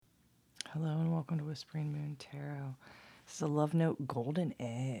Hello and welcome to Whispering Moon Tarot. This is a Love Note Golden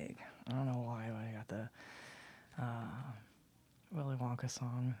Egg. I don't know why I got the Willy Wonka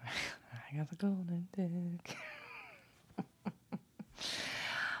song. I got the golden egg.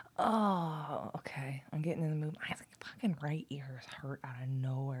 Oh, okay. I'm getting in the mood. My fucking right ear is hurt out of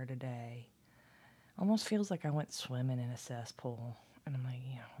nowhere today. Almost feels like I went swimming in a cesspool. And I'm like,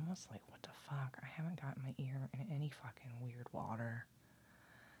 almost like, what the fuck? I haven't gotten my ear in any fucking weird water.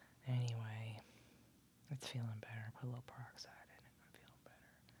 Anyway, it's feeling better. Put a little peroxide in it. I'm feeling better.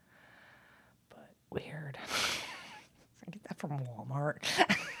 But weird. I get that from Walmart.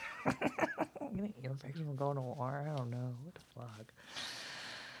 I'm getting ear fix from going to Walmart. I don't know. What the fuck?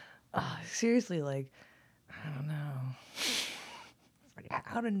 Seriously, like, I don't know. It's like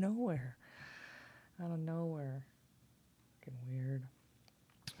out of nowhere. Out of nowhere. Fucking weird.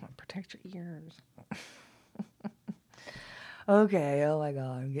 Protect your ears. Okay, oh my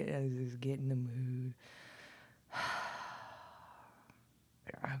god, I'm just getting the mood.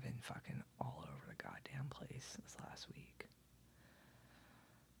 I've been fucking all over the goddamn place this last week.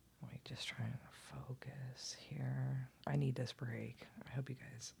 Like, just trying to focus here. I need this break. I hope you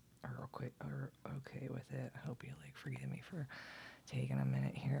guys are okay with it. I hope you, like, forgive me for taking a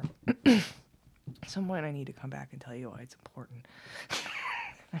minute here. At some point, I need to come back and tell you why it's important.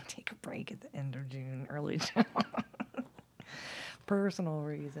 I take a break at the end of June, early June. Personal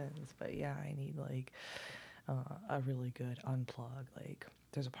reasons. But yeah, I need, like, a really good unplug. Like,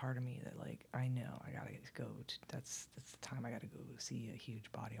 there's a part of me that, like, I know I gotta go to, that's the time I gotta go see a huge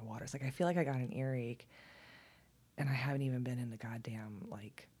body of water. It's like I feel like I got an earache and I haven't even been in the goddamn,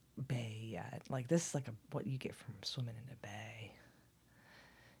 like, bay yet. Like, this is like what you get from swimming in the bay,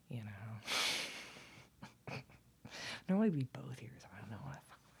 you know. Normally be both ears. I don't know what the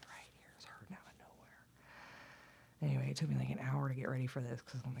fuck, my right ear is hurting out of nowhere. Anyway, it took me like an hour to get ready for this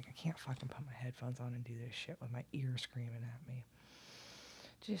because I'm like, I can't fucking put my headphones on and do this shit with my ear screaming at me.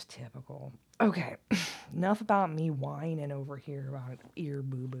 Just typical. Okay, enough about me whining over here about an ear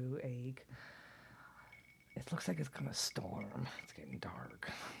boo-boo ache. It looks like it's gonna storm. It's getting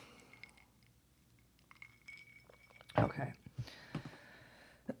dark. Okay.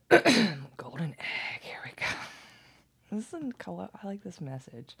 Golden egg, here we go. This is in color. I like this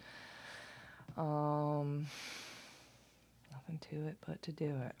message. Nothing to it but to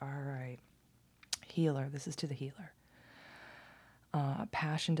do it. Alright. Healer. This is to the healer.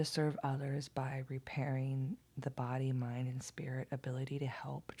 Passion to serve others by repairing the body, mind, and spirit. Ability to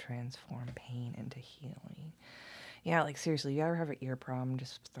help transform pain into healing. Yeah, like, seriously, you ever have an ear problem?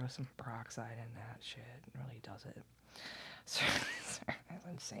 Just throw some peroxide in that shit. It really does it. So, as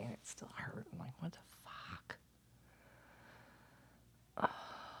I'm saying, it still hurt. I'm like, what the fuck?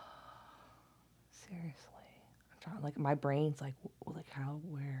 Seriously. I'm trying, like, my brain's like how,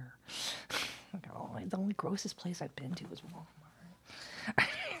 where? Like, the only grossest place I've been to was Walmart.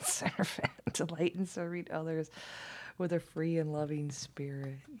 Servant, delight in serving others with a free and loving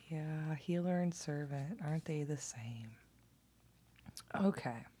spirit. Yeah, healer and servant, aren't they the same?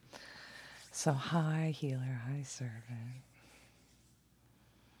 Okay. So, hi, healer, hi, servant.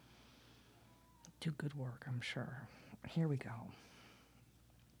 Do good work, I'm sure. Here we go.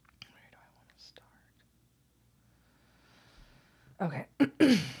 Where do I want to start? Okay.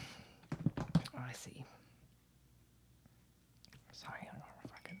 Oh, I see. Sorry, I don't know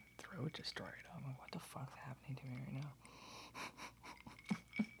if I can throat just dried up. Like, what the fuck's happening to me right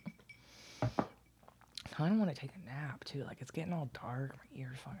now? I kind of want to take a nap, too. Like, it's getting all dark. My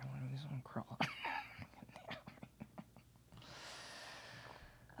ears fucking want to crawl.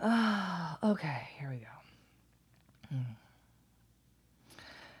 Okay, here we go.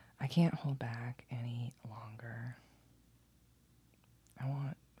 I can't hold back any longer. I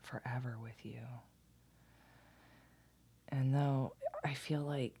want forever with you. And though I feel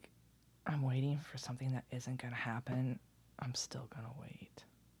like I'm waiting for something that isn't going to happen, I'm still going to wait.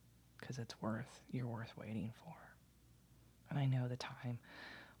 Because you're worth waiting for. And I know the time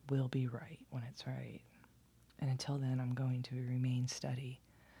will be right when it's right. And until then, I'm going to remain steady.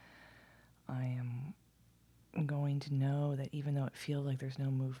 I am going to know that even though it feels like there's no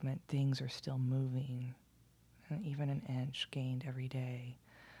movement, things are still moving. And even an inch gained every day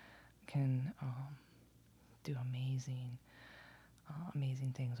can do amazing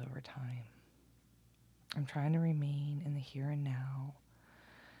things over time. I'm trying to remain in the here and now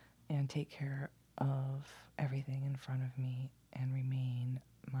and take care of everything in front of me and remain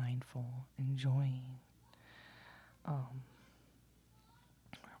mindful, enjoying. Where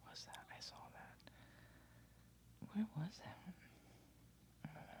was that? I saw that. Where was that?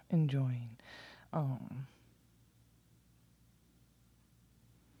 Enjoying.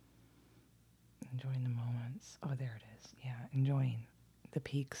 Enjoying the moments. Oh, there it is. Yeah, enjoying the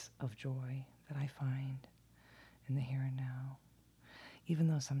peaks of joy that I find in the here and now. Even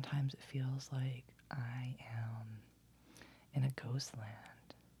though sometimes it feels like I am in a ghost land.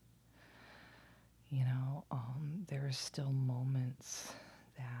 There are still moments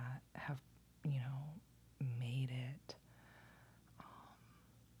that have, made it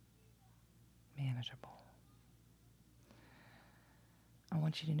manageable. I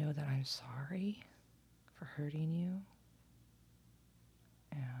want you to know that I'm sorry for hurting you,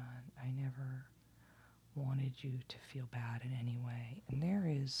 and I never wanted you to feel bad in any way. And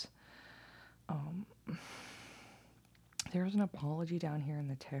there's an apology down here in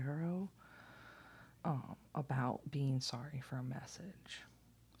the tarot about being sorry for a message.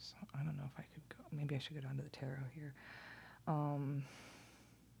 So I don't know if I could go. Maybe I should go down to the tarot here.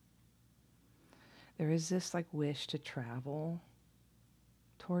 There is this like wish to travel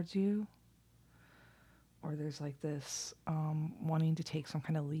towards you, or there's like this wanting to take some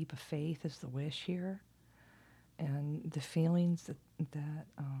kind of leap of faith is the wish here, and the feelings that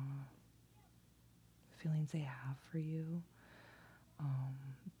feelings they have for you.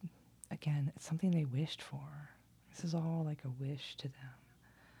 Again, it's something they wished for. This is all like a wish to them,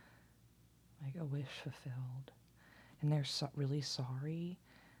 like a wish fulfilled, and they're really sorry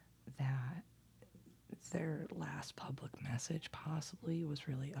that their last public message possibly was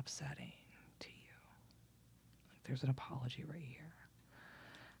really upsetting to you. Like there's an apology right here.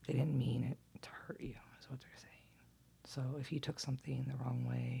 They didn't mean it to hurt you, is what they're saying. So if you took something the wrong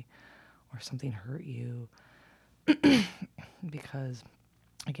way or something hurt you because,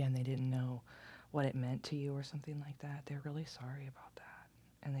 again, they didn't know what it meant to you or something like that, they're really sorry about that.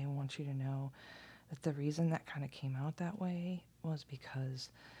 And they want you to know that the reason that kind of came out that way was because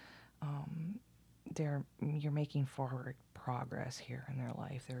you're making forward progress here in their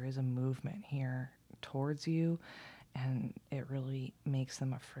life. There is a movement here towards you, and it really makes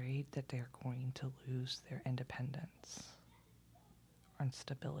them afraid that they're going to lose their independence or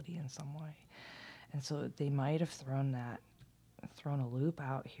stability in some way. And so they might have thrown a loop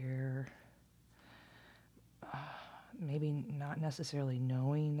out here, maybe not necessarily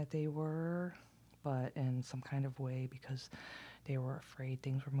knowing that they were, but in some kind of way because they were afraid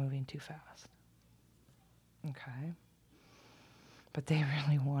things were moving too fast. Okay? But they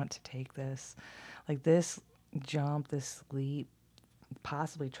really want to take this, like this jump, this leap,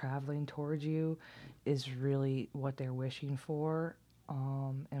 possibly traveling towards you is really what they're wishing for,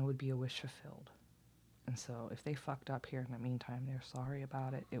 and would be a wish fulfilled. And so if they fucked up here in the meantime, they're sorry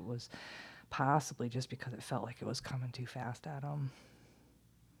about it. It was possibly just because it felt like it was coming too fast at them.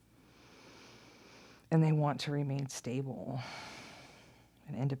 And they want to remain stable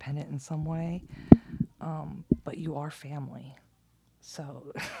and independent in some way. But you are family.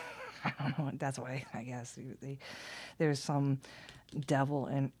 So I don't know. That's why I guess there's some devil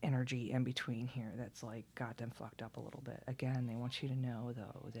and energy in between here that's like got them fucked up a little bit. Again, they want you to know,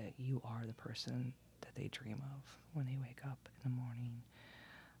 though, that you are the person that they dream of when they wake up in the morning.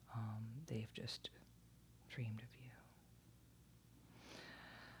 They've just dreamed of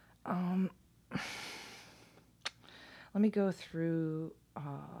you. Let me go through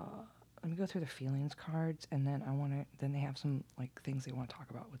the feelings cards, and then then they have some like things they want to talk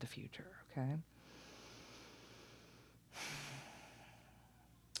about with the future, okay?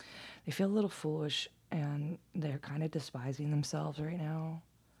 They feel a little foolish, and they're kind of despising themselves right now.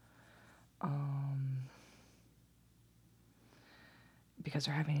 Because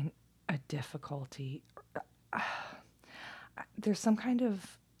they're having a difficulty. There's some kind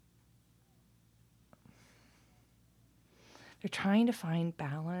of... They're trying to find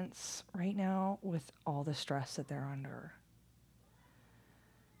balance right now with all the stress that they're under.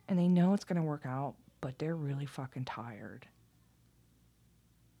 And they know it's going to work out, but they're really fucking tired.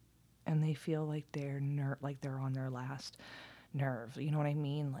 And they feel like they're on their last nerve. You know what I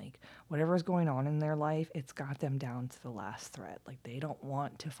mean? Like whatever's going on in their life, it's got them down to the last thread. Like they don't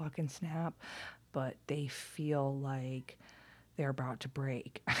want to fucking snap, but they feel like they're about to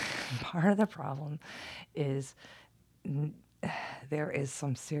break. Part of the problem is there is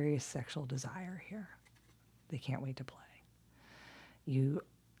some serious sexual desire here. They can't wait to play. You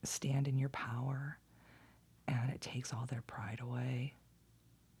stand in your power, and it takes all their pride away,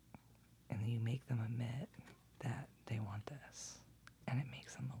 and you make them admit that they want this, and it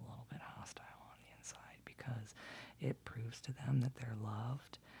makes them a little bit hostile on the inside because it proves to them that they're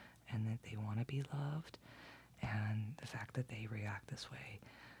loved and that they want to be loved, and the fact that they react this way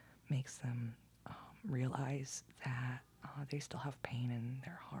makes them realize that they still have pain in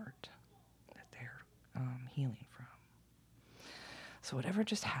their heart that they're healing from. So whatever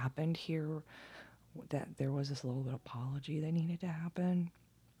just happened here, that there was this little bit of apology that needed to happen,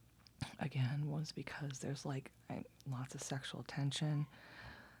 again, was because there's like lots of sexual tension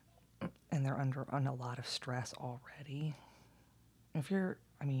and they're on a lot of stress already. If you're,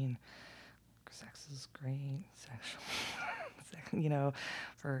 I mean, sex is great, sexual,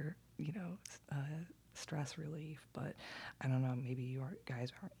 for, stress relief, but I don't know, maybe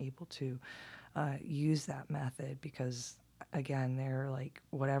guys aren't able to use that method because, again, they're like,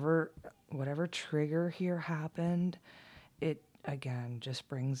 whatever trigger here happened, it, again, just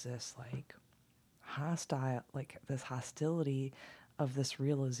brings this, like, this hostility of this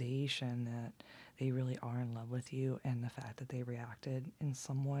realization that they really are in love with you, and the fact that they reacted in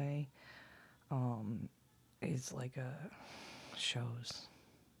some way is like shows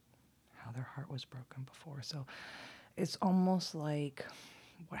how their heart was broken before. So it's almost like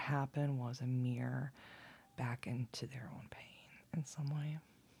what happened was a mirror back into their own pain in some way,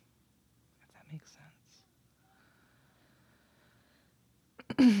 if that makes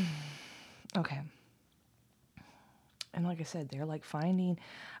sense. Okay. And like I said, they're like finding,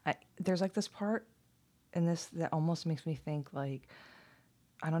 there's like this part in this that almost makes me think like,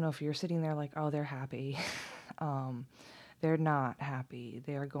 I don't know if you're sitting there like, oh, they're happy. They're not happy.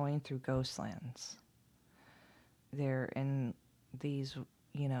 They are going through ghost lands. They're in these,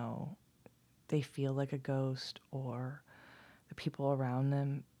 they feel like a ghost, or the people around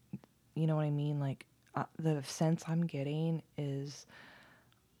them, you know what I mean? Like, the sense I'm getting is,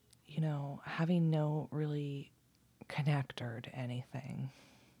 having no really connector to anything.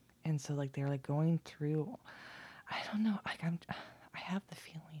 And so, like, they're like going through, I don't know, like, I have the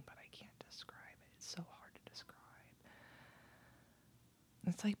feeling, but I can't describe it. It's so hard to describe.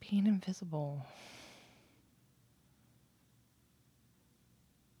 It's like being invisible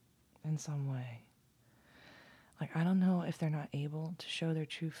in some way. Like, I don't know if they're not able to show their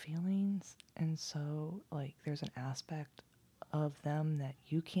true feelings. And so, like, there's an aspect of them that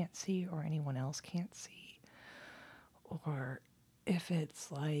you can't see or anyone else can't see. Or if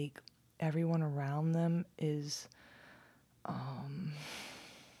it's like everyone around them is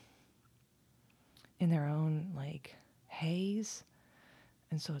in their own, like, haze.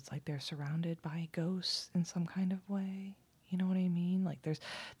 And so it's like they're surrounded by ghosts in some kind of way. You know what I mean? Like, there's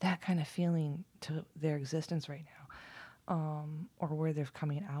that kind of feeling to their existence right now. Or where they're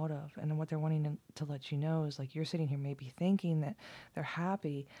coming out of. And what they're wanting to let you know is, like, you're sitting here maybe thinking that they're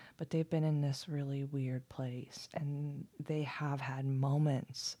happy, but they've been in this really weird place. And they have had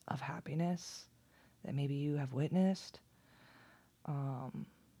moments of happiness that maybe you have witnessed.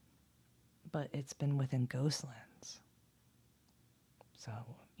 But it's been within ghost lands. So,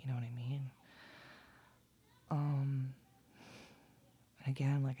 you know what I mean?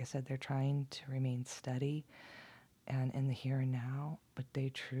 Again, like I said, they're trying to remain steady and in the here and now, but they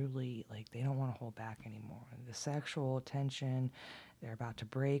truly, like, they don't want to hold back anymore. The sexual tension, they're about to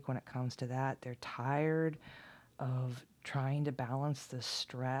break when it comes to that. They're tired of trying to balance the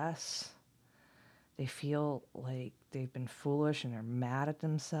stress. They feel like they've been foolish and they're mad at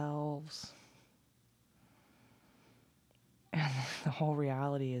themselves. And the whole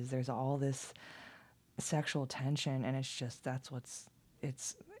reality is there's all this sexual tension, and it's just,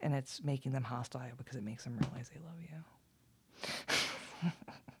 it's making them hostile because it makes them realize they love you.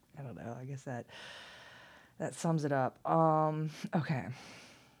 I don't know. I guess that sums it up. Okay.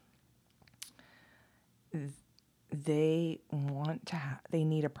 They want to they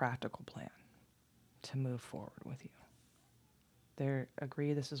need a practical plan to move forward with you. They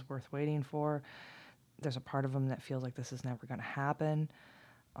agree this is worth waiting for. There's a part of them that feels like this is never going to happen,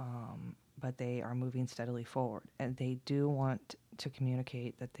 but they are moving steadily forward. And they do want to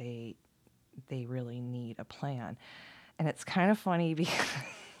communicate that they really need a plan. And it's kind of funny because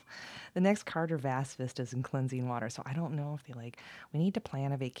the next card are vast vistas and cleansing water. So I don't know if they like, we need to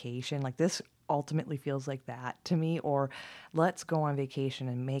plan a vacation. Like, this ultimately feels like that to me, or let's go on vacation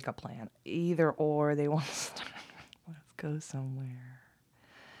and make a plan. Either or, they want to start, let's go somewhere.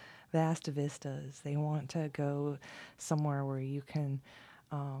 Vast vistas. They want to go somewhere where you can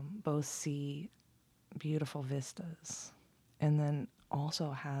both see beautiful vistas, and then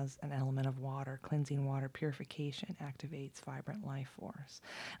also has an element of water. Cleansing water, purification, activates vibrant life force.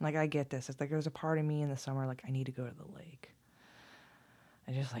 And, like, I get this. It's like there's a part of me in the summer, like, I need to go to the lake.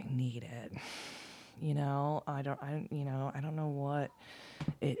 I just, like, need it. I don't know what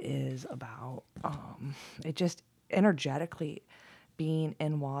it is about. It just energetically, being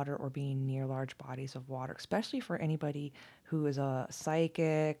in water or being near large bodies of water, especially for anybody who is a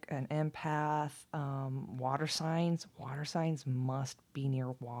psychic, an empath, water signs must be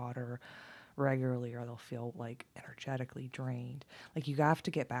near water regularly or they'll feel like energetically drained. Like you have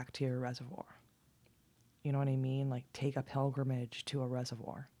to get back to your reservoir. You know what I mean? Like take a pilgrimage to a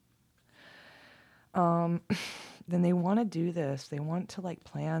reservoir. Then they want to do this. They want to like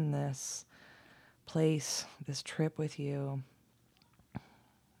plan this place, this trip with you.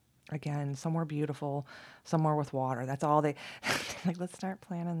 Again, somewhere beautiful, somewhere with water. That's all they like. Let's start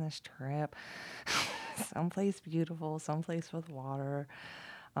planning this trip. Someplace beautiful, someplace with water,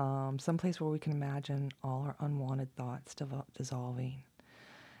 someplace where we can imagine all our unwanted thoughts dissolving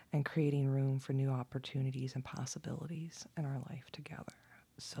and creating room for new opportunities and possibilities in our life together.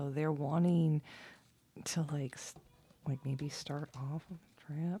 So they're wanting to like maybe start off a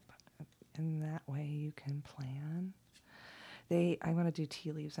trip, and that way you can plan. I'm going to do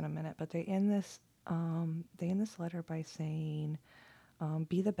tea leaves in a minute, but they end this letter by saying,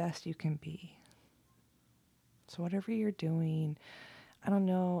 be the best you can be. So whatever you're doing, I don't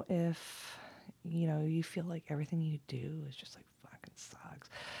know if, you feel like everything you do is just like fucking sucks.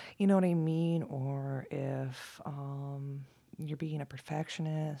 You know what I mean? Or if you're being a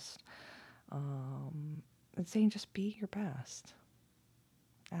perfectionist, it's saying just be your best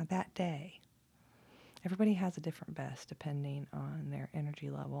that day. Everybody has a different best depending on their energy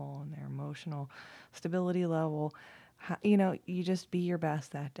level and their emotional stability level. You just be your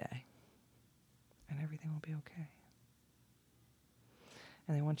best that day and everything will be okay.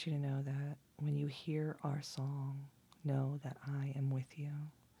 And I want you to know that when you hear our song, know that I am with you.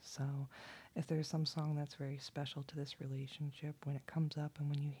 So if there's some song that's very special to this relationship, when it comes up and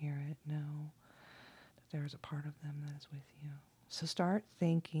when you hear it, know that there's a part of them that is with you. So start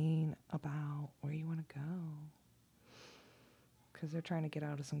thinking about where you want to go, because they're trying to get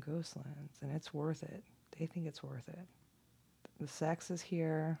out of some ghost lands, and it's worth it. They think it's worth it. The sex is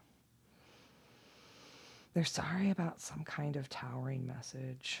here. They're sorry about some kind of towering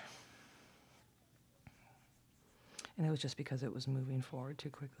message. And it was just because it was moving forward too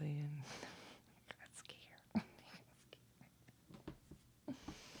quickly and got scared.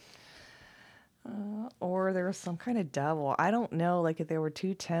 Or there was some kind of devil. I don't know, like if they were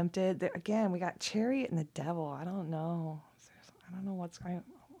too tempted. Again, we got Chariot and the devil. I don't know. I don't know what's going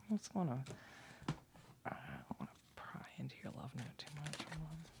on. I don't want to pry into your love note too much.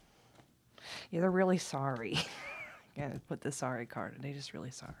 Yeah, they're really sorry. Again, put the sorry card. They're just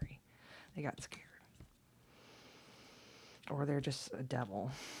really sorry. They got scared. Or they're just a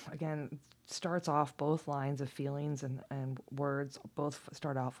devil. Again, starts off both lines of feelings and words both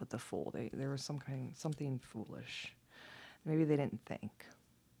start off with the fool. There was something foolish. Maybe they didn't think.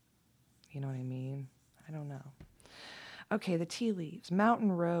 You know what I mean? I don't know. Okay, the tea leaves.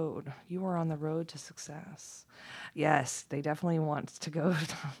 Mountain Road. You are on the road to success. Yes, they definitely want to go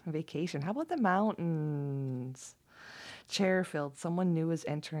on vacation. How about the mountains? Chairfield. Someone new is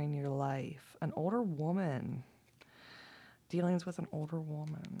entering your life. An older woman. Dealings with an older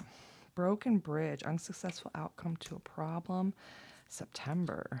woman. Broken bridge, unsuccessful outcome to a problem.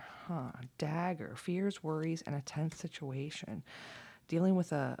 September, Dagger, fears, worries, and a tense situation. Dealing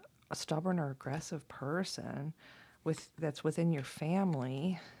with a stubborn or aggressive person that's within your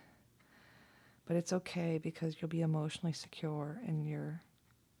family. But it's okay because you'll be emotionally secure and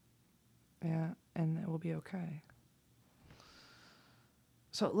and it will be okay.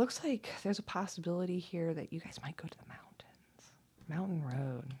 So it looks like there's a possibility here that you guys might go to the mountains. Mountain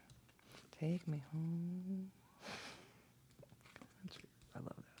Road. Take me home. I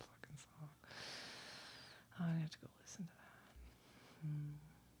love that fucking song. I have to go listen to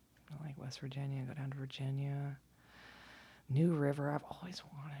that. I like West Virginia. Go down to Virginia. New River. I've always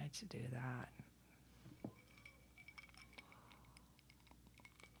wanted to do that.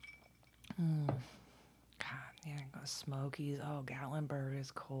 God, yeah, go Smokies. Oh, Gatlinburg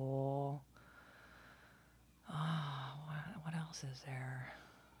is cool. Oh, what else is there?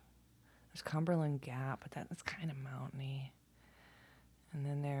 There's Cumberland Gap, but that's kind of mountainy. And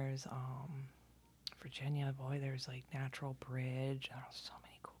then there's Virginia. Boy, there's like Natural Bridge. Oh, so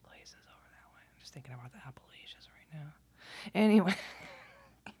many cool places over that way. I'm just thinking about the Appalachians right now. Anyway,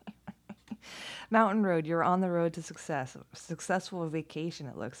 Mountain Road. You're on the road to success. Successful vacation,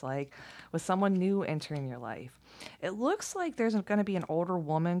 it looks like, with someone new entering your life. It looks like there's going to be an older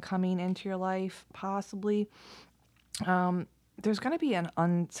woman coming into your life, possibly. There's going to be an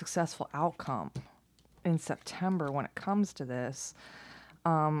unsuccessful outcome in September when it comes to this.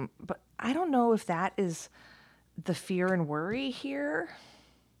 But I don't know if that is the fear and worry here.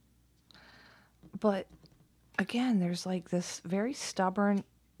 But again, there's like this very stubborn,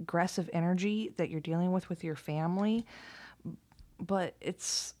 aggressive energy that you're dealing with your family. But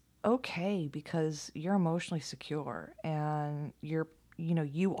it's okay because you're emotionally secure and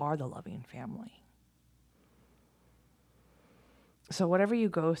you are the loving family. So whatever you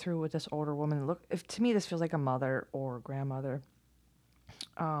go through with this older woman, look, if to me this feels like a mother or grandmother,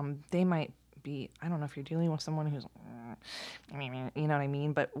 they might be, I don't know if you're dealing with someone who's, you know what I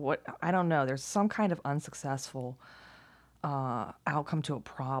mean? But I don't know. There's some kind of unsuccessful outcome to a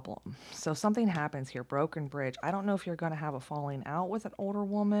problem. So something happens here, broken bridge. I don't know if you're going to have a falling out with an older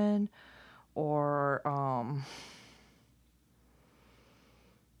woman or, I don't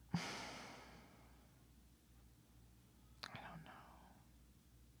know.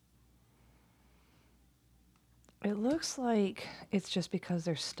 It looks like it's just because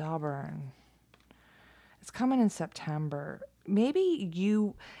they're stubborn. It's coming in September.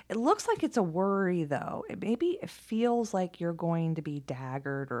 It looks like it's a worry though. Maybe it feels like you're going to be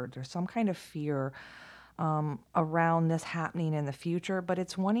daggered or there's some kind of fear around this happening in the future, but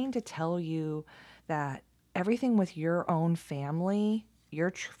it's wanting to tell you that everything with your own family,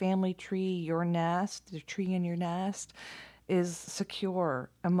 your family tree, your nest, the tree in your nest, is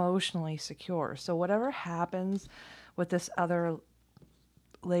secure, emotionally secure. So whatever happens with this other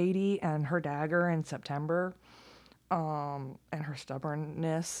lady and her dagger in September, and her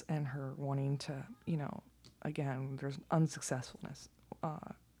stubbornness and her wanting to, again, there's unsuccessfulness.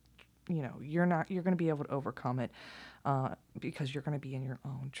 You're going to be able to overcome it because you're going to be in your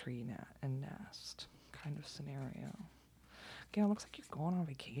own tree net and nest kind of scenario. Again, it looks like you're going on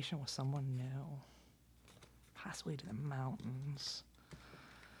vacation with someone new, possibly to the mountains.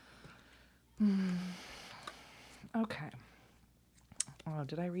 Okay. Oh,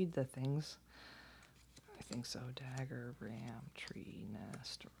 did I read the things? I think so. Dagger, ram, tree,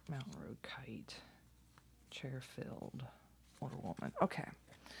 nest, mountain road, kite, chair filled, older woman. Okay.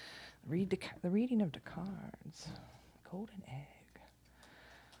 Read the reading of the cards. Golden egg.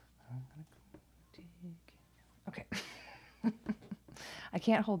 I'm gonna dig. Okay. I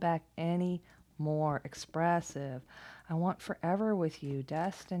can't hold back any more. Expressive. I want forever with you.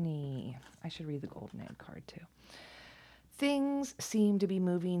 Destiny. I should read the golden egg card too. Things seem to be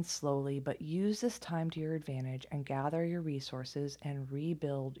moving slowly, but use this time to your advantage and gather your resources and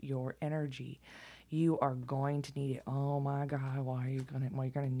rebuild your energy. You are going to need it. Oh my God, why are you gonna? Well,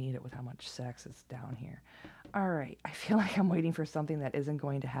 you're gonna need it with how much sex is down here. All right, I feel like I'm waiting for something that isn't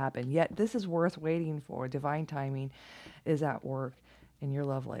going to happen. Yet this is worth waiting for. Divine timing is at work in your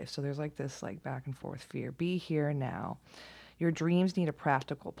love life. So there's like this back and forth fear. Be here now. Your dreams need a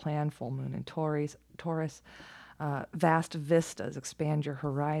practical plan. Full moon in Taurus. Vast vistas expand your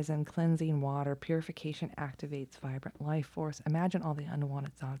horizon. Cleansing water, purification activates vibrant life force. Imagine all the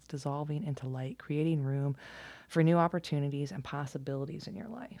unwanted thoughts dissolving into light, creating room for new opportunities and possibilities in your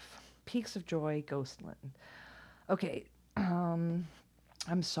life. Peaks of joy, Ghostland. Okay, I'm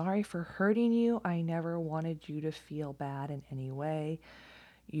sorry for hurting you. I never wanted you to feel bad in any way.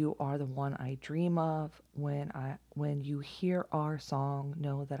 You are the one I dream of. When you hear our song,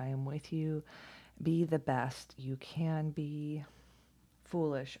 know that I am with you. Be the best you can be.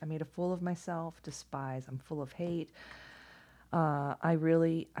 Foolish. I made a fool of myself. Despise. I'm full of hate. I'm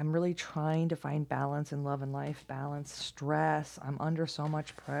really trying to find balance in love and life. Balance. Stress. I'm under so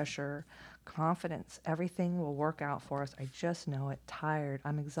much pressure. Confidence. Everything will work out for us. I just know it. Tired.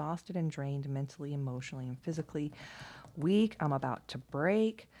 I'm exhausted and drained mentally, emotionally, and physically. Weak. I'm about to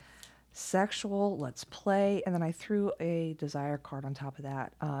break. Sexual, let's play. And then I threw a desire card on top of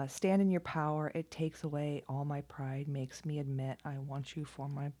that. Stand in your power. It takes away all my pride, makes me admit I want you for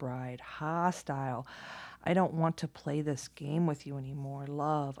my bride. Hostile. I don't want to play this game with you anymore.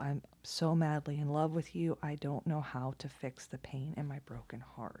 Love. I'm so madly in love with you. I don't know how to fix the pain in my broken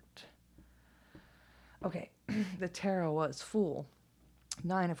heart. Okay, the tarot was Fool,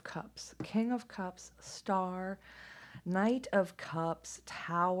 Nine of Cups, King of Cups, Star, Knight of Cups,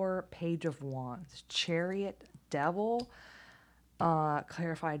 Tower, Page of Wands, Chariot, Devil,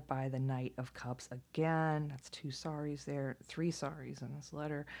 clarified by the Knight of Cups again. That's 2 sorries there, 3 sorries in this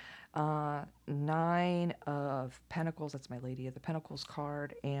letter. 9 of Pentacles, that's my Lady of the Pentacles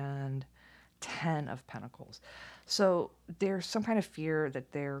card, and 10 of Pentacles. So there's some kind of fear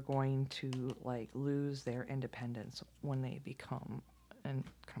that they're going to lose their independence when they become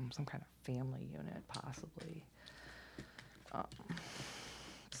some kind of family unit, possibly.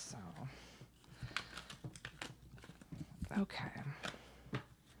 So, okay.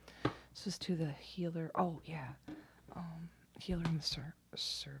 This is to the healer. Oh, yeah. Healer and the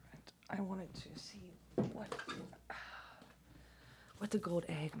servant. I wanted to see what the gold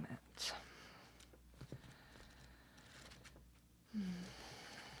egg meant.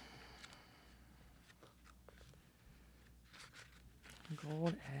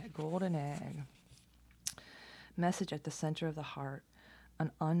 Golden egg. Message at the center of the heart.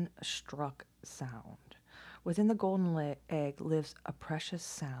 an unstruck sound. Within the golden egg lives a precious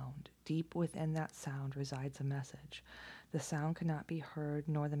sound. Deep within that sound resides a message. The sound cannot be heard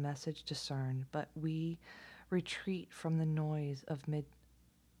nor the message discerned, but we retreat from the noise of mid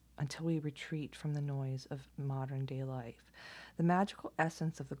until we retreat from the noise of modern day life. The magical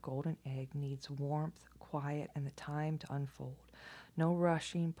essence of the golden egg needs warmth, quiet, and the time to unfold. No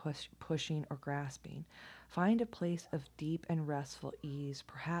rushing, pushing, or grasping. Find a place of deep and restful ease,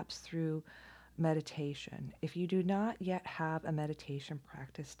 perhaps through meditation. If you do not yet have a meditation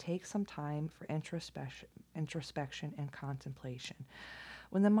practice, take some time for introspection and contemplation.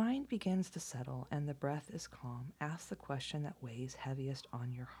 When the mind begins to settle and the breath is calm, ask the question that weighs heaviest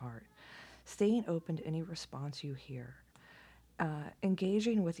on your heart. Staying open to any response you hear.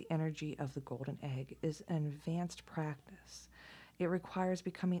 Engaging with the energy of the golden egg is an advanced practice. It requires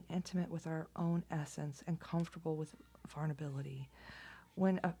becoming intimate with our own essence and comfortable with vulnerability.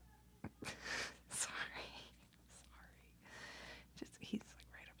 When a sorry, just he's like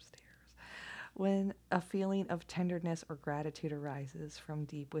right upstairs. When a feeling of tenderness or gratitude arises from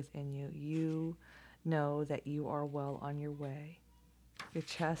deep within you, you know that you are well on your way. Your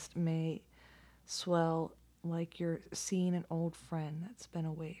chest may swell like you're seeing an old friend that's been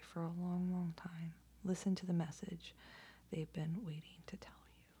away for a long, long time. Listen to the message they've been waiting to tell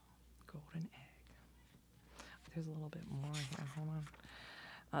you. Golden egg. There's a little bit more here. Hold on.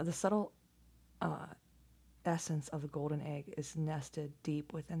 The subtle essence of the golden egg is nested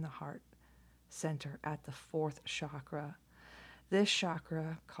deep within the heart center at the fourth chakra. This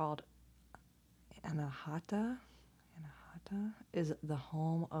chakra, called Anahata, is the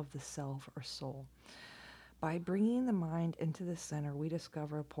home of the self or soul. By bringing the mind into the center, we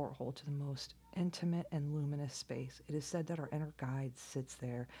discover a porthole to the most intimate and luminous space. It is said that our inner guide sits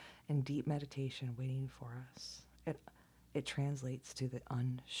there in deep meditation waiting for us. It translates to the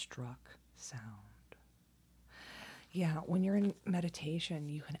unstruck sound. Yeah, when you're in meditation,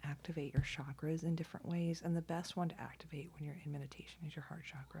 you can activate your chakras in different ways, and the best one to activate when you're in meditation is your heart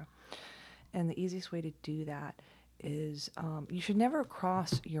chakra. And the easiest way to do that is you should never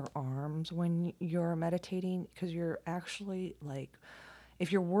cross your arms when you're meditating, because you're actually like,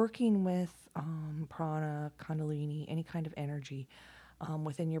 if you're working with prana, kundalini, any kind of energy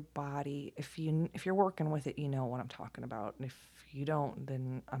within your body, if you're working with it, you know what I'm talking about. And if you don't,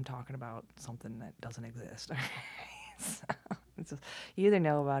 then I'm talking about something that doesn't exist. So, you either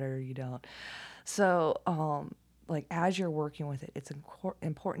know about it or you don't. So like as you're working with it, it's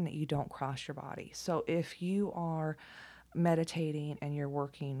important that you don't cross your body. So if you are meditating and you're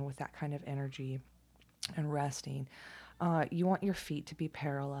working with that kind of energy and resting, you want your feet to be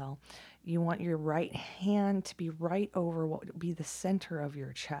parallel. You want your right hand to be right over what would be the center of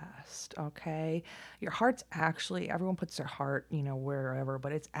your chest, okay? Your heart's actually, everyone puts their heart, wherever,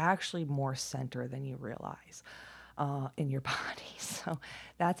 but it's actually more center than you realize. In your body. So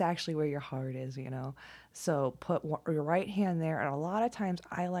that's actually where your heart is. So put your right hand there. And a lot of times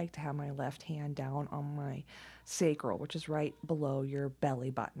I like to have my left hand down on my sacral, which is right below your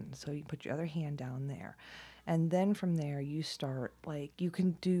belly button. So you put your other hand down there. And then from there, you start, like, you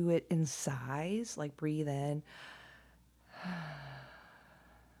can do it in sighs, like breathe in.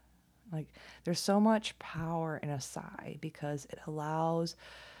 Like, there's so much power in a sigh because it allows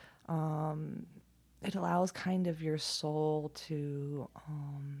kind of your soul to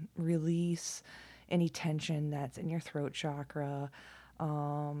release any tension that's in your throat chakra.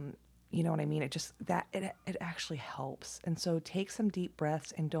 You know what I mean? It actually helps. And so take some deep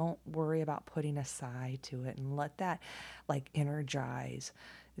breaths and don't worry about putting a sigh to it, and let that like energize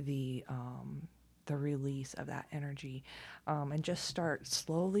the release of that energy. And just start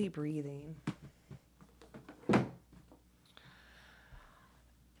slowly breathing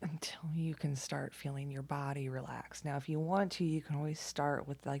until you can start feeling your body relax. Now, if you want to, you can always start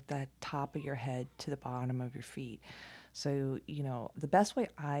with like the top of your head to the bottom of your feet. So, the best way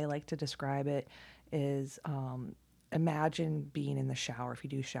I like to describe it is imagine being in the shower. If you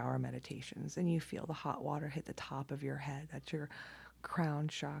do shower meditations and you feel the hot water hit the top of your head, that's your crown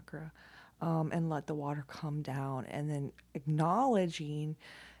chakra, and let the water come down, and then acknowledging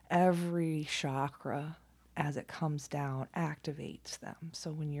every chakra as it comes down activates them.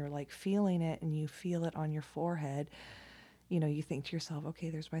 So when you're like feeling it and you feel it on your forehead, you think to yourself, okay,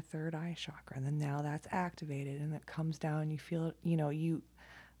 there's my third eye chakra. And then now that's activated and it comes down, you feel it, you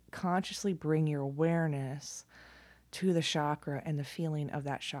consciously bring your awareness to the chakra and the feeling of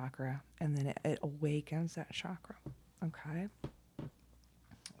that chakra. And then it awakens that chakra. Okay.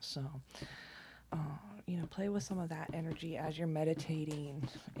 So, play with some of that energy as you're meditating,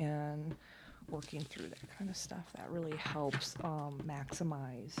 and working through that kind of stuff. That really helps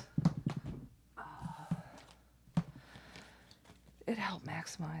maximize. It helps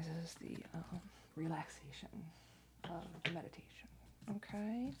maximizes the relaxation of meditation.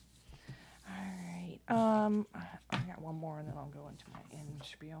 Okay. All right. I got one more, and then I'll go into my end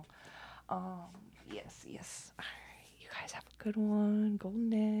spiel. Yes. All right. You guys have a good one.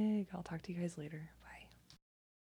 Golden egg. I'll talk to you guys later.